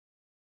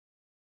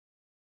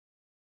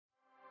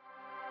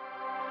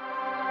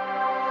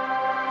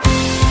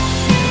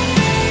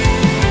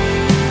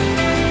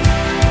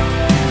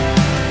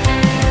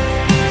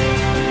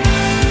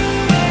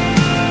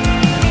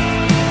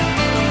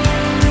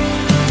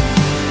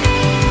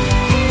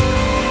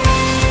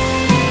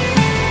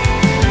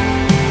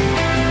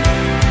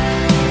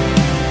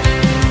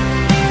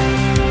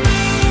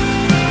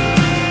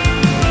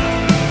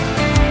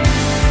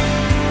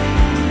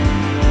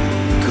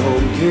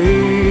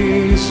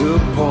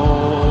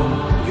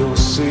upon your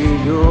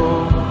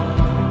Savior.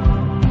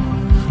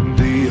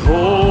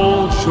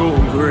 Behold your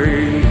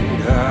great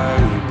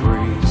high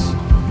priest,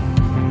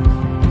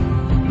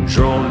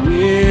 draw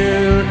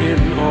near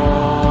in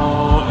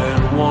awe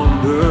and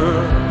wonder.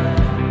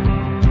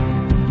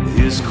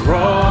 His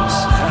cross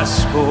has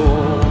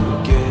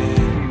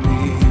spoken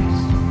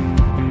peace.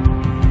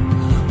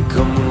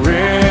 Come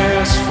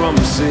rest from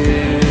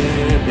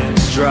sin and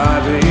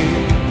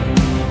striving,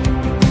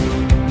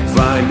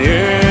 find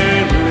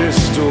endless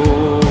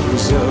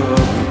stores of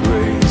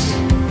grace.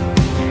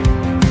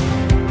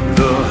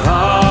 The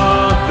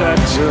heart that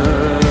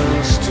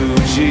turns to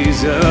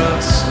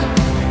Jesus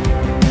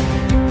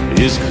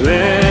is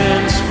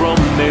cleansed from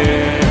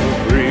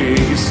every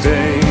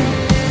stain.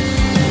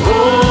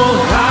 Oh,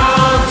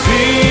 how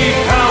deep,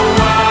 how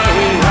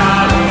wide,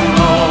 how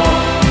long,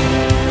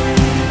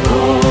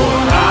 oh,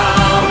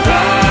 how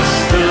vast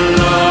the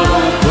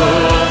love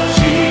of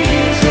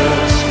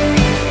Jesus.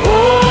 Oh,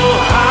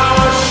 how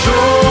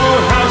sure,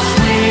 how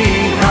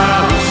sweet,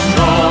 how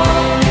strong,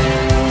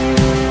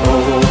 oh,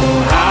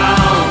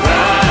 how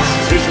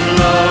vast His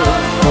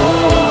love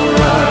for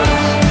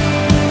us.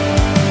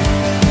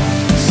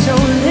 So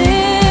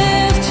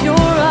lift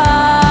your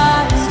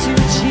eyes to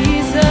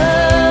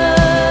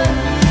Jesus,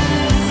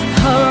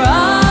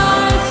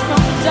 arise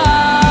from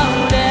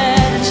doubt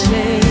and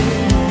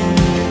shame.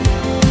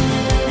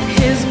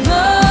 His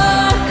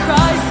blood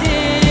cries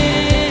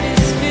it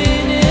is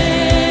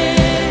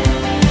finished.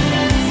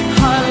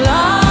 Our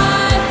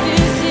life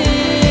is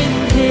in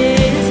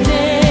His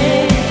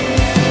name.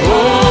 Oh,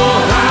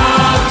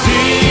 how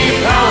deep,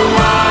 how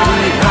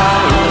wide, how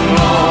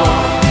long,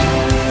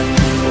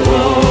 oh,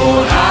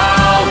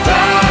 how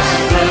vast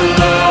the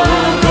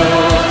love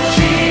of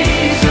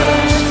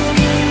Jesus.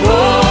 Oh,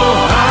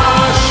 how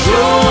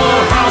sure,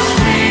 how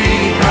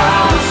sweet,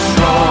 how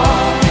strong,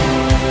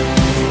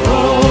 oh,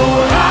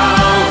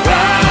 how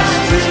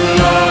vast His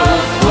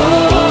love for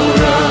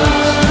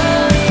us.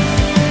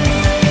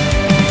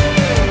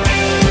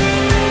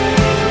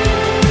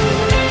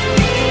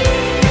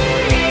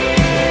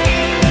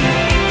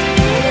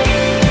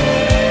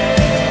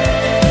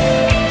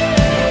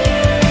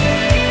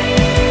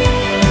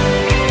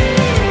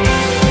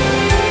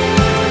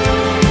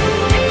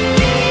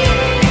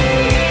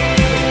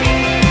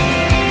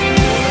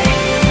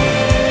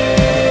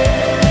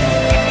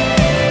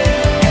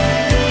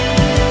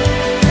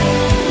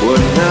 What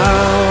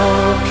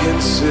now can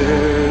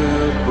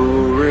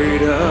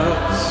separate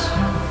us?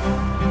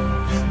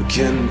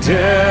 Can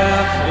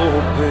death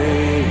or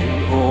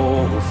pain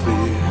or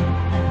fear?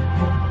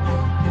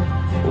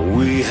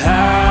 We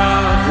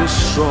have this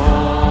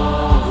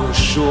strong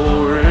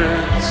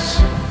assurance,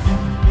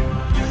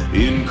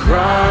 in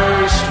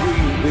Christ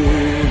we've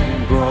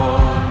been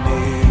brought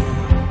near,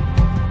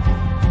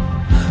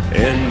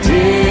 and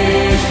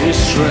in His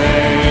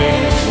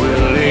strength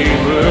we'll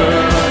labor.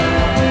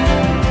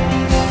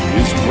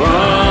 His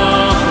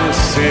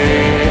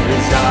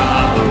promises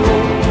are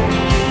old.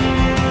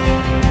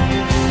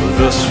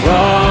 Thus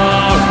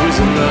far His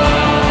love